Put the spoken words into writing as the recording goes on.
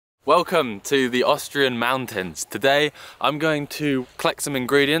Welcome to the Austrian mountains. Today I'm going to collect some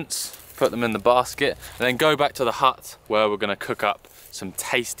ingredients, put them in the basket, and then go back to the hut where we're going to cook up some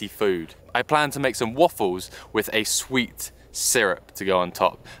tasty food. I plan to make some waffles with a sweet syrup to go on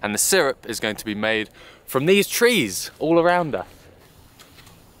top, and the syrup is going to be made from these trees all around us.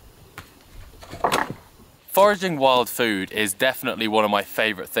 Foraging wild food is definitely one of my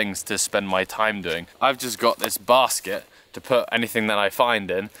favourite things to spend my time doing. I've just got this basket to put anything that I find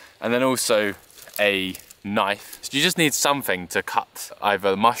in, and then also a knife. So you just need something to cut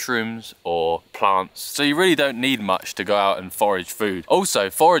either mushrooms or plants. So you really don't need much to go out and forage food. Also,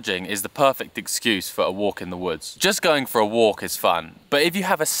 foraging is the perfect excuse for a walk in the woods. Just going for a walk is fun, but if you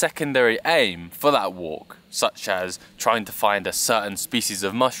have a secondary aim for that walk, such as trying to find a certain species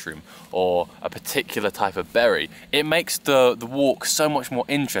of mushroom or a particular type of berry, it makes the walk so much more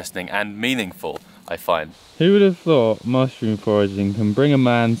interesting and meaningful, I find. Who would have thought mushroom foraging can bring a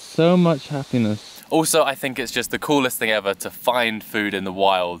man so much happiness? Also, I think it's just the coolest thing ever to find food in the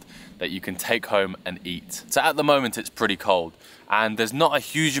wild that you can take home and eat. So at the moment it's pretty cold and there's not a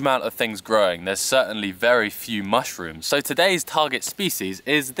huge amount of things growing. There's certainly very few mushrooms. So today's target species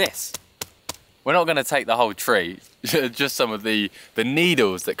is this. We're not going to take the whole tree, just some of the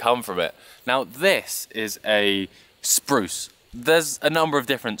needles that come from it. Now this is a spruce. There's a number of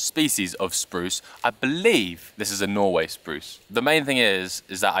different species of spruce. I believe this is a Norway spruce. The main thing is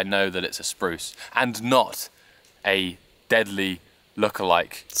that I know that it's a spruce and not a deadly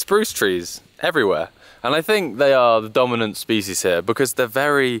look-alike. Spruce trees everywhere. And I think they are the dominant species here because they're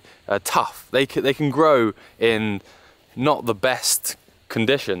very tough. They can grow in not the best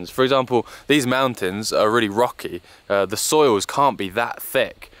conditions. For example, these mountains are really rocky. The soils can't be that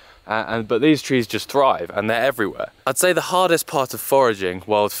thick. But these trees just thrive and they're everywhere. I'd say the hardest part of foraging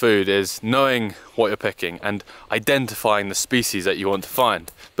wild food is knowing what you're picking and identifying the species that you want to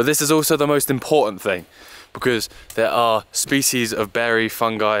find. But this is also the most important thing because there are species of berry,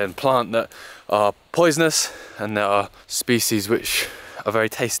 fungi and plant that are poisonous and there are species which are very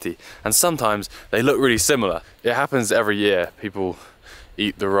tasty, and sometimes they look really similar. It happens every year. People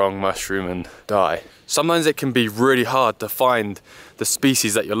eat the wrong mushroom and die. Sometimes it can be really hard to find the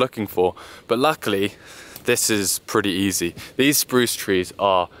species that you're looking for, but luckily this is pretty easy. These spruce trees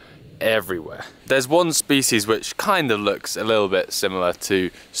are everywhere. There's one species which kind of looks a little bit similar to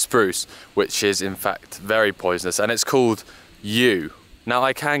spruce, which is in fact very poisonous, and it's called yew. Now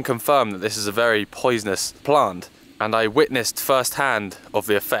I can confirm that this is a very poisonous plant, and I witnessed firsthand of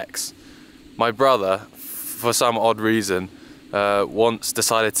the effects. My brother, for some odd reason, once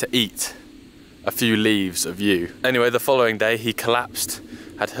decided to eat a few leaves of yew. Anyway, the following day he collapsed,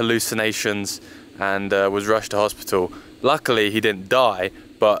 had hallucinations and was rushed to hospital. Luckily he didn't die,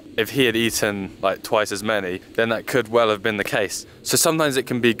 but if he had eaten like twice as many, then that could well have been the case. So sometimes it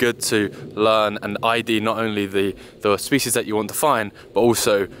can be good to learn and ID not only the species that you want to find, but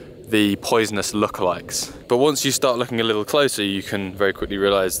also the poisonous lookalikes. But once you start looking a little closer, you can very quickly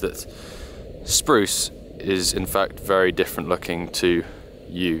realize that spruce is in fact very different looking to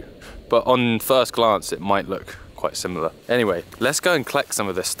yew. But on first glance, it might look quite similar. Anyway, let's go and collect some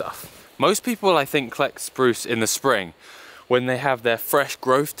of this stuff. Most people, I think, collect spruce in the spring when they have their fresh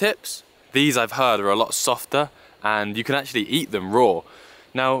growth tips. These, I've heard, are a lot softer and you can actually eat them raw.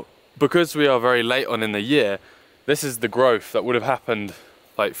 Now, because we are very late on in the year, this is the growth that would have happened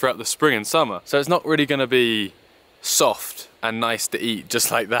like throughout the spring and summer. So it's not really gonna be soft and nice to eat just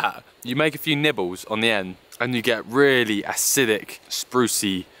like that. You make a few nibbles on the end and you get really acidic,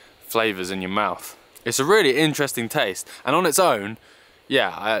 sprucey flavors in your mouth. It's a really interesting taste, and on its own,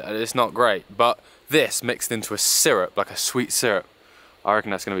 yeah, it's not great, but this mixed into a syrup, like a sweet syrup, I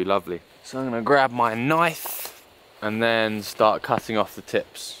reckon that's gonna be lovely. So I'm gonna grab my knife and then start cutting off the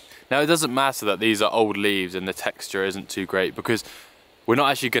tips. Now it doesn't matter that these are old leaves and the texture isn't too great because we're not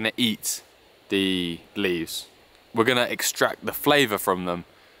actually gonna eat the leaves. We're gonna extract the flavor from them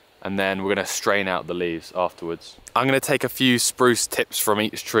and then we're gonna strain out the leaves afterwards. I'm gonna take a few spruce tips from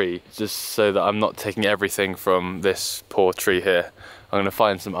each tree just so that I'm not taking everything from this poor tree here. I'm gonna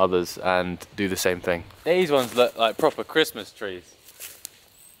find some others and do the same thing. These ones look like proper Christmas trees.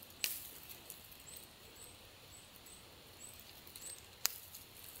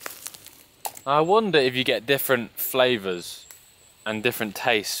 I wonder if you get different flavors and different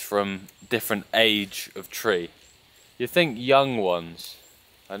tastes from different age of tree. You think young ones,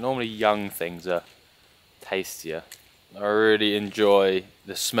 normally young things are tastier. I really enjoy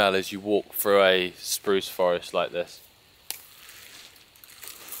the smell as you walk through a spruce forest like this.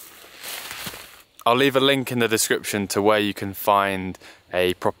 I'll leave a link in the description to where you can find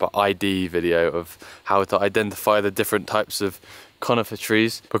a proper ID video of how to identify the different types of conifer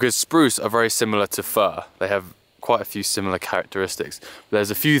trees, because spruce are very similar to fir. They have quite a few similar characteristics. But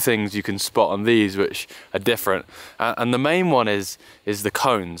there's a few things you can spot on these which are different. And the main one is the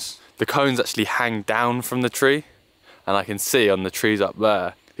cones. The cones actually hang down from the tree, and I can see on the trees up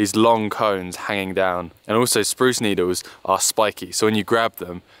there, these long cones hanging down. And also spruce needles are spiky, so when you grab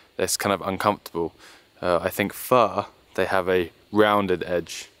them, it's kind of uncomfortable. I think fir, they have a rounded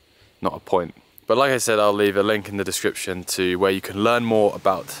edge, not a point. But like I said, I'll leave a link in the description to where you can learn more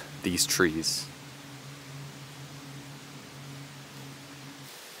about these trees.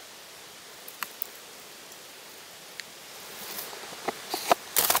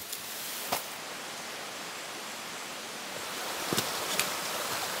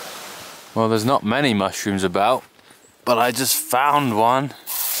 Well, there's not many mushrooms about, but I just found one.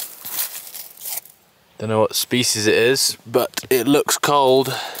 Don't know what species it is, but it looks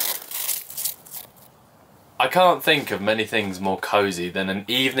cold. I can't think of many things more cozy than an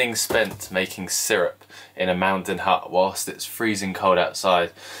evening spent making syrup in a mountain hut whilst it's freezing cold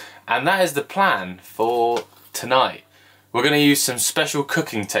outside. And that is the plan for tonight. We're going to use some special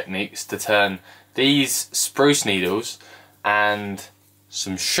cooking techniques to turn these spruce needles and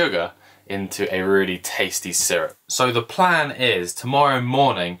some sugar into a really tasty syrup. So the plan is tomorrow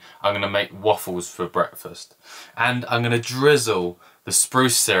morning I'm going to make waffles for breakfast, and I'm going to drizzle the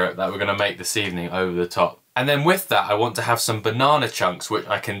spruce syrup that we're going to make this evening over the top. And then with that I want to have some banana chunks which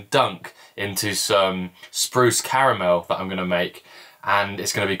I can dunk into some spruce caramel that I'm going to make, and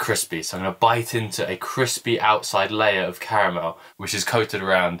it's going to be crispy. So I'm going to bite into a crispy outside layer of caramel which is coated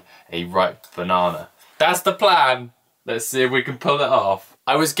around a ripe banana. That's the plan. Let's see if we can pull it off.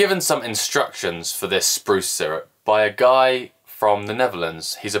 I was given some instructions for this spruce syrup by a guy from the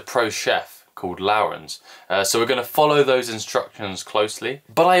Netherlands. He's a pro chef called Laurens. So we're going to follow those instructions closely.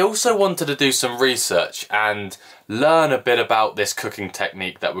 But I also wanted to do some research and learn a bit about this cooking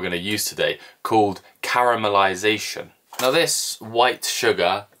technique that we're going to use today called caramelization. Now this white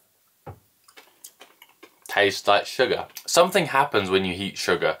sugar tastes like sugar. Something happens when you heat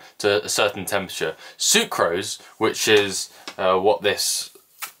sugar to a certain temperature. Sucrose, which is what this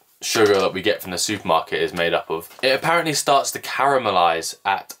sugar that we get from the supermarket is made up of, it apparently starts to caramelize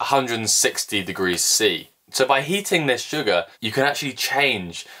at 160 degrees C. So by heating this sugar, you can actually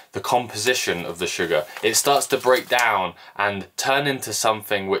change the composition of the sugar. It starts to break down and turn into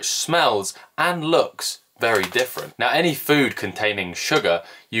something which smells and looks very different. Now any food containing sugar,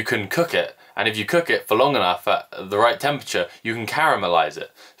 you can cook it, and if you cook it for long enough at the right temperature, you can caramelize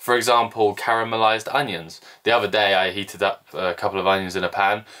it. For example, caramelized onions. The other day I heated up a couple of onions in a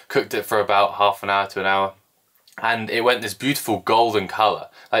pan, cooked it for about half an hour to an hour, and it went this beautiful golden colour,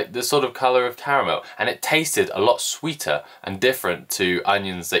 like the sort of colour of caramel, and it tasted a lot sweeter and different to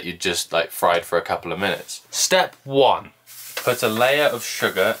onions that you just like fried for a couple of minutes. Step 1. Put a layer of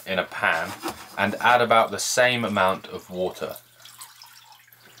sugar in a pan and add about the same amount of water.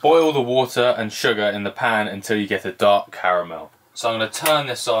 Boil the water and sugar in the pan until you get a dark caramel. So I'm going to turn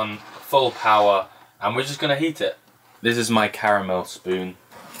this on full power and we're just going to heat it. This is my caramel spoon.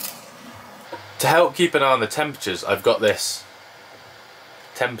 To help keep an eye on the temperatures, I've got this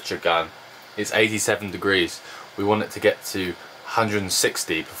temperature gun. It's 87 degrees. We want it to get to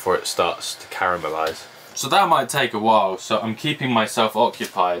 160 before it starts to caramelize. So that might take a while, so I'm keeping myself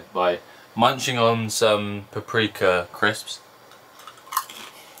occupied by munching on some paprika crisps.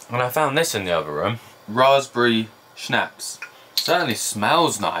 And I found this in the other room. Raspberry schnapps. Certainly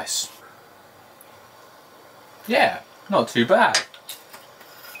smells nice. Yeah, not too bad.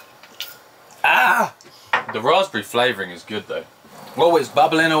 Ah! The raspberry flavouring is good though. Whoa, it's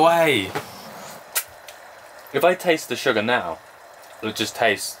bubbling away. If I taste the sugar now, it'll just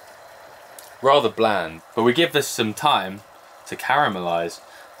taste rather bland. But we give this some time to caramelise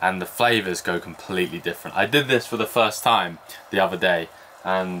and the flavours go completely different. I did this for the first time the other day,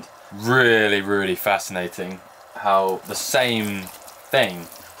 and really fascinating how the same thing,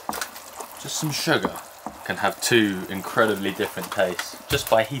 just some sugar, can have two incredibly different tastes just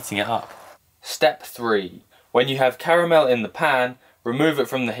by heating it up. Step 3. When you have caramel in the pan, remove it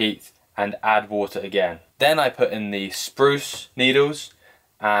from the heat and add water again. Then I put in the spruce needles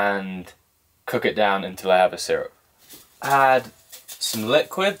and cook it down until I have a syrup. Add some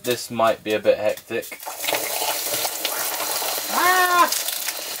liquid. This might be a bit hectic.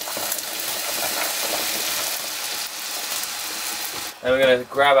 Then we're going to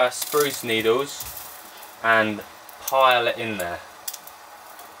grab our spruce needles and pile it in there.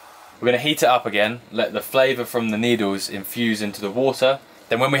 We're going to heat it up again, let the flavour from the needles infuse into the water.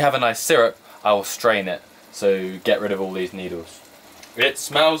 Then when we have a nice syrup, I will strain it, so get rid of all these needles. It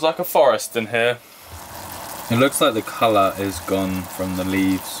smells like a forest in here. It looks like the colour is gone from the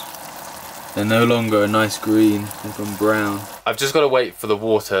leaves. They're no longer a nice green, they've gone brown. I've just got to wait for the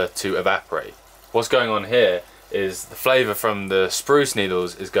water to evaporate. What's going on here is the flavour from the spruce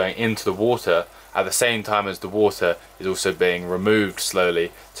needles is going into the water at the same time as the water is also being removed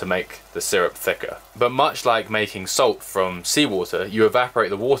slowly to make the syrup thicker. But much like making salt from seawater, you evaporate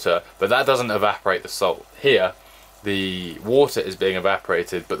the water, but that doesn't evaporate the salt. Here, the water is being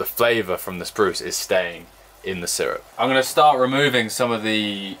evaporated, but the flavour from the spruce is staying in the syrup. I'm going to start removing some of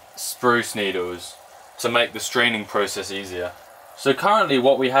the spruce needles to make the straining process easier. So currently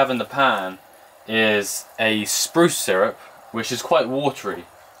what we have in the pan is a spruce syrup, which is quite watery.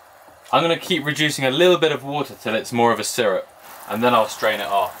 I'm going to keep reducing a little bit of water till it's more of a syrup, and then I'll strain it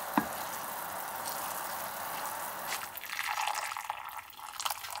off.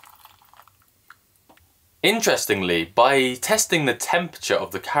 Interestingly, by testing the temperature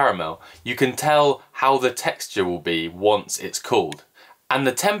of the caramel, you can tell how the texture will be once it's cooled. And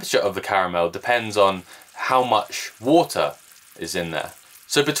the temperature of the caramel depends on how much water is in there.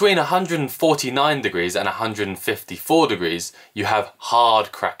 So between 149 degrees and 154 degrees, you have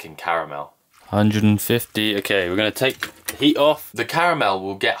hard cracking caramel. 150, okay, we're gonna take the heat off. The caramel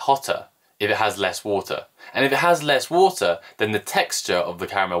will get hotter if it has less water. And if it has less water, then the texture of the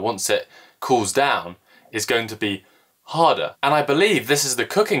caramel, once it cools down, is going to be harder. And I believe this is the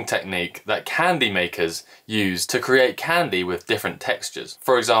cooking technique that candy makers use to create candy with different textures.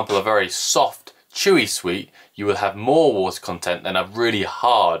 For example, a very soft, chewy sweet, you will have more water content than a really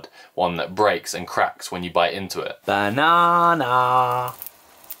hard one that breaks and cracks when you bite into it. Banana!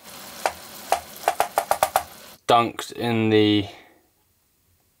 Dunked in the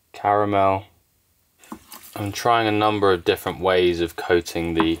caramel. I'm trying a number of different ways of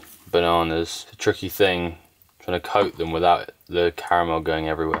coating the bananas. It's a tricky thing, trying to coat them without the caramel going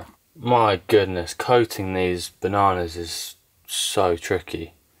everywhere. My goodness, coating these bananas is so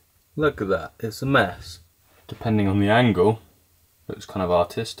tricky. Look at that, it's a mess. Depending on the angle, looks kind of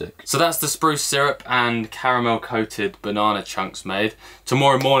artistic. So that's the spruce syrup and caramel coated banana chunks made.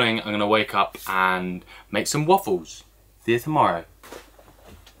 Tomorrow morning I'm gonna wake up and make some waffles. See you tomorrow.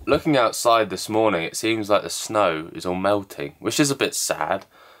 Looking outside this morning, it seems like the snow is all melting, which is a bit sad.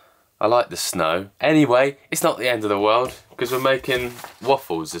 I like the snow. Anyway, it's not the end of the world because we're making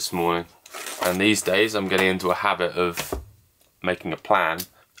waffles this morning. And these days I'm getting into a habit of making a plan.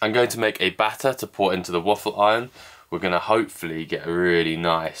 I'm going to make a batter to pour into the waffle iron. We're going to hopefully get a really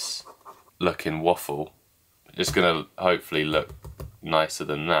nice looking waffle. It's going to hopefully look nicer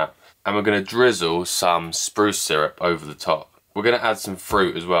than that. And we're going to drizzle some spruce syrup over the top. We're going to add some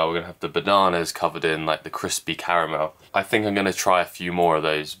fruit as well. We're going to have the bananas covered in like the crispy caramel. I think I'm going to try a few more of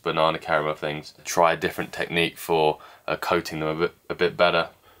those banana caramel things. Try a different technique for coating them a bit better.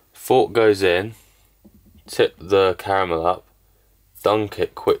 Fork goes in, tip the caramel up, dunk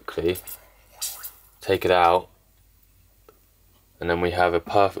it quickly, take it out, and then we have a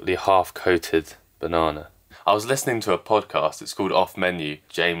perfectly half-coated banana. I was listening to a podcast, it's called Off Menu.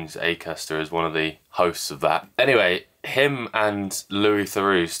 James Acaster is one of the hosts of that. Anyway, him and Louis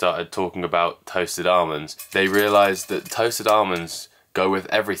Theroux started talking about toasted almonds. They realised that toasted almonds go with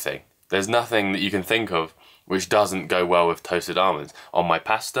everything. There's nothing that you can think of which doesn't go well with toasted almonds. On my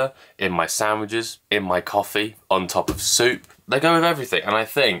pasta, in my sandwiches, in my coffee, on top of soup. They go with everything, and I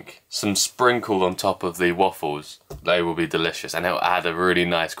think some sprinkled on top of the waffles, they will be delicious, and it'll add a really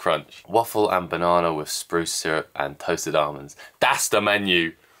nice crunch. Waffle and banana with spruce syrup and toasted almonds. That's the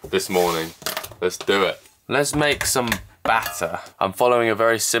menu this morning. Let's do it. Let's make some batter. I'm following a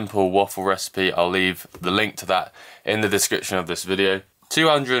very simple waffle recipe. I'll leave the link to that in the description of this video.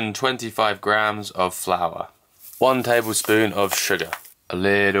 225 grams of flour, 1 tablespoon of sugar, a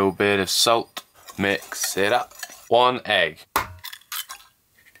little bit of salt, mix it up, 1 egg,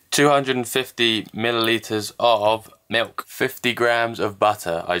 250 milliliters of milk, 50 grams of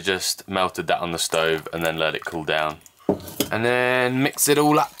butter. I just melted that on the stove and then let it cool down. And then mix it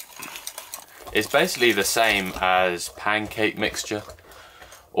all up. It's basically the same as pancake mixture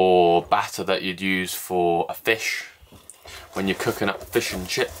or batter that you'd use for a fish when you're cooking up fish and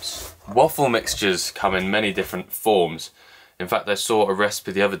chips. Waffle mixtures come in many different forms. In fact, I saw a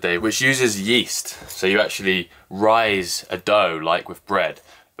recipe the other day which uses yeast. So you actually rise a dough like with bread,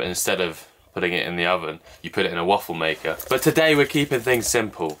 but instead of putting it in the oven, you put it in a waffle maker. But today we're keeping things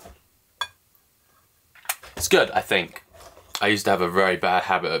simple. It's good, I think. I used to have a very bad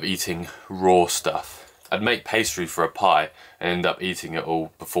habit of eating raw stuff. I'd make pastry for a pie and end up eating it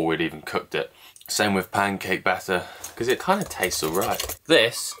all before we'd even cooked it. Same with pancake batter, because it kind of tastes alright.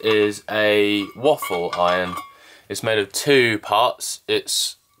 This is a waffle iron. It's made of 2 parts.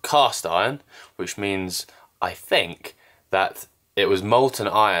 It's cast iron, which means I think that it was molten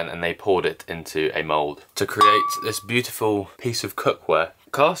iron and they poured it into a mould to create this beautiful piece of cookware.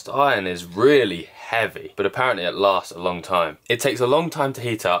 Cast iron is really heavy, but apparently it lasts a long time. It takes a long time to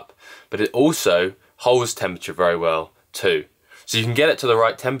heat up, but it also holds temperature very well too. So you can get it to the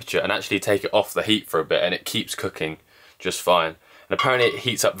right temperature and actually take it off the heat for a bit and it keeps cooking just fine. And apparently it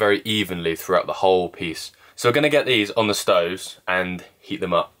heats up very evenly throughout the whole piece. So we're gonna get these on the stoves and heat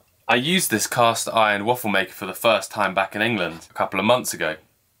them up. I used this cast iron waffle maker for the first time back in England a couple of months ago,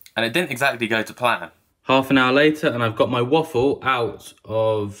 and it didn't exactly go to plan. Half an hour later and I've got my waffle out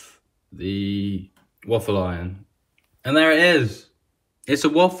of the waffle iron. And there it is. It's a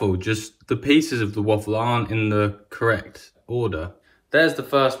waffle, just the pieces of the waffle aren't in the correct order. There's the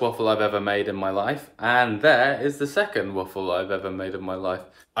first waffle I've ever made in my life, and there is the second waffle I've ever made in my life.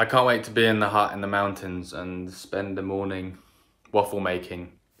 I can't wait to be in the hut in the mountains and spend the morning waffle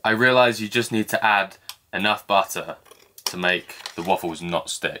making. I realise you just need to add enough butter to make the waffles not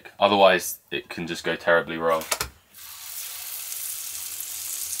stick. Otherwise, it can just go terribly wrong.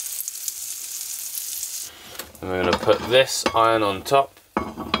 And we're going to put this iron on top.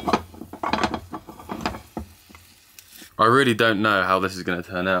 I really don't know how this is going to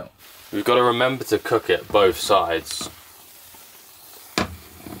turn out. We've got to remember to cook it both sides.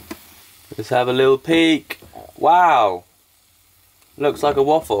 Let's have a little peek. Wow! Looks like a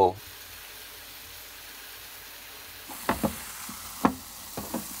waffle.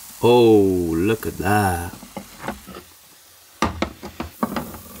 Oh, look at that.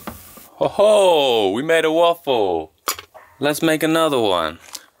 Ho ho! We made a waffle. Let's make another one.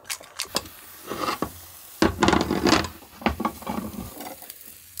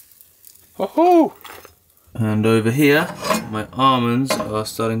 Ho ho! And over here, my almonds are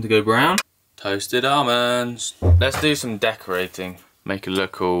starting to go brown. Toasted almonds. Let's do some decorating. Make it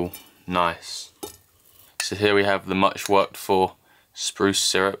look all nice. So here we have the much worked for spruce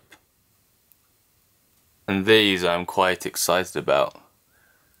syrup. And these I'm quite excited about.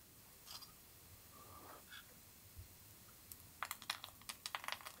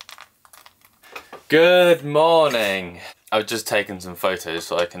 Good morning. I've just taken some photos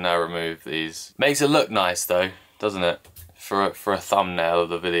so I can now remove these. Makes it look nice though, doesn't it? For a thumbnail of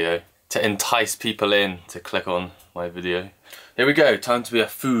the video. To entice people in to click on my video. Here we go, time to be a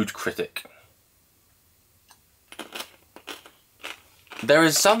food critic. There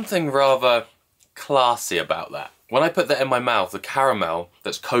is something rather classy about that. When I put that in my mouth, the caramel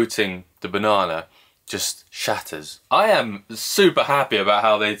that's coating the banana just shatters. I am super happy about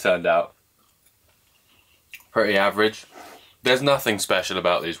how they turned out. Pretty average. There's nothing special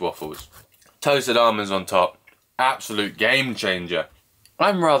about these waffles. Toasted almonds on top, absolute game changer.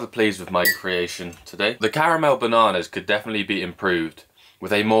 I'm rather pleased with my creation today. The caramel bananas could definitely be improved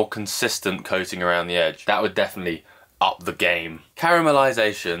with a more consistent coating around the edge. That would definitely up the game.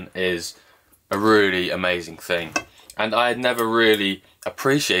 Caramelization is a really amazing thing, and I had never really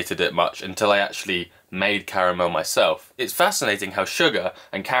appreciated it much until I actually made caramel myself. It's fascinating how sugar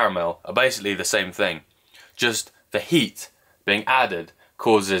and caramel are basically the same thing. Just the heat being added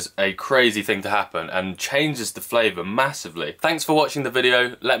causes a crazy thing to happen and changes the flavour massively. Thanks for watching the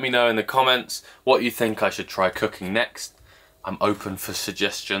video. Let me know in the comments what you think I should try cooking next. I'm open for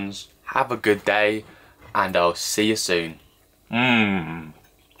suggestions. Have a good day and I'll see you soon. Bye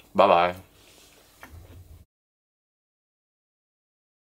bye.